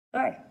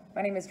Hi,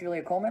 my name is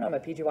Julia Coleman. I'm a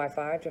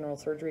PGY5 general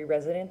surgery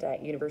resident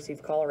at University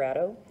of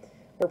Colorado.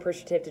 We're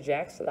appreciative to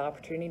JACS for the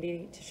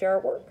opportunity to share our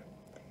work.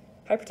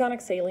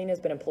 Hypertonic saline has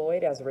been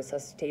employed as a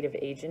resuscitative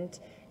agent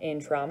in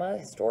trauma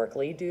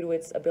historically due to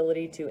its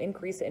ability to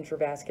increase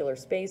intravascular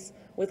space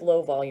with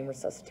low volume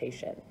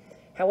resuscitation.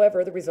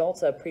 However, the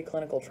results of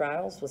preclinical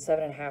trials with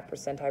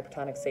 7.5%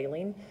 hypertonic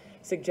saline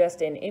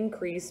suggest an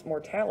increased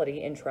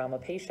mortality in trauma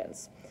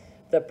patients.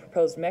 The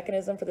proposed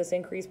mechanism for this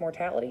increased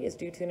mortality is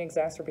due to an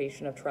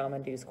exacerbation of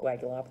trauma-induced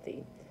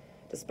coagulopathy.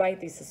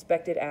 Despite the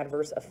suspected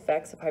adverse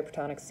effects of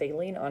hypertonic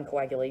saline on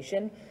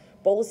coagulation,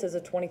 boluses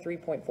of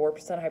 23.4%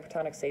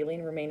 hypertonic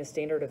saline remain a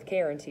standard of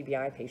care in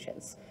TBI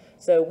patients.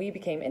 So we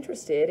became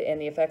interested in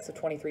the effects of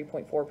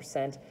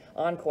 23.4%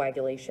 on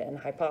coagulation,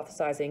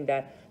 hypothesizing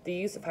that the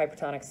use of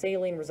hypertonic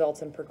saline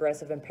results in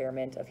progressive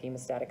impairment of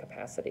hemostatic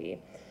capacity.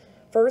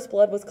 First,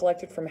 blood was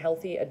collected from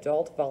healthy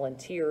adult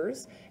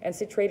volunteers, and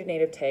citrated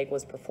native TAG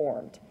was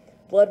performed.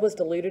 Blood was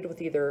diluted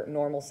with either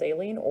normal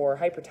saline or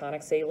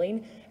hypertonic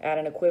saline at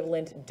an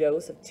equivalent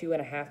dose of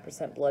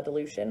 2.5% blood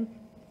dilution,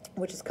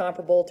 which is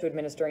comparable to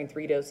administering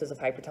 3 doses of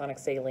hypertonic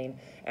saline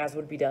as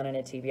would be done in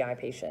a TBI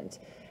patient.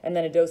 And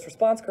then a dose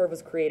response curve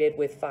was created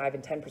with 5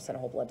 and 10%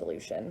 whole blood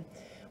dilution.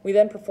 We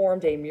then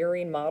performed a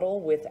murine model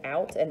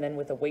without and then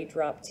with a weight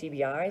drop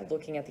TBI,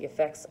 looking at the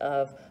effects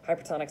of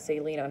hypertonic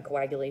saline on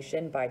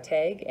coagulation by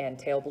TAG and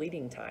tail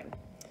bleeding time.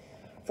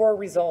 For our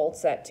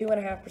results, at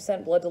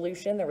 2.5% blood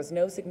dilution, there was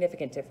no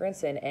significant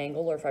difference in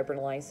angle or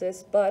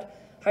fibrinolysis, but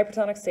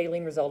hypertonic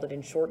saline resulted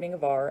in shortening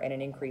of R and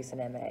an increase in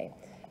MA.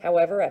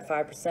 However, at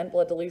 5%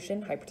 blood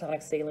dilution,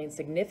 hypertonic saline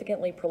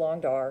significantly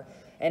prolonged R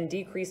and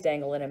decreased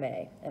angle in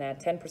MA. And at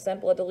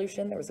 10% blood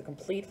dilution, there was a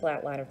complete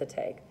flat line of the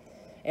TAG.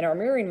 In our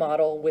murine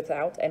model,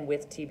 without and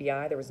with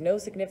TBI, there was no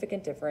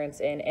significant difference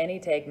in any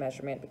TAG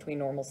measurement between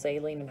normal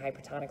saline and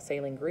hypertonic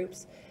saline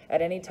groups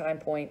at any time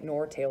point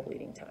nor tail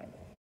bleeding time.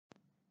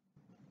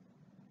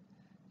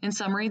 In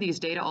summary, these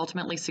data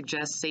ultimately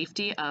suggest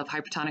safety of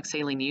hypertonic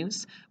saline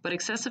use, but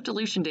excessive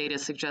dilution data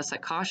suggests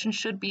that caution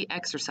should be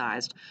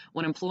exercised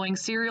when employing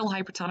serial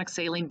hypertonic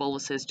saline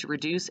boluses to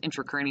reduce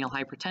intracranial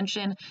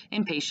hypertension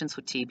in patients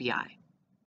with TBI.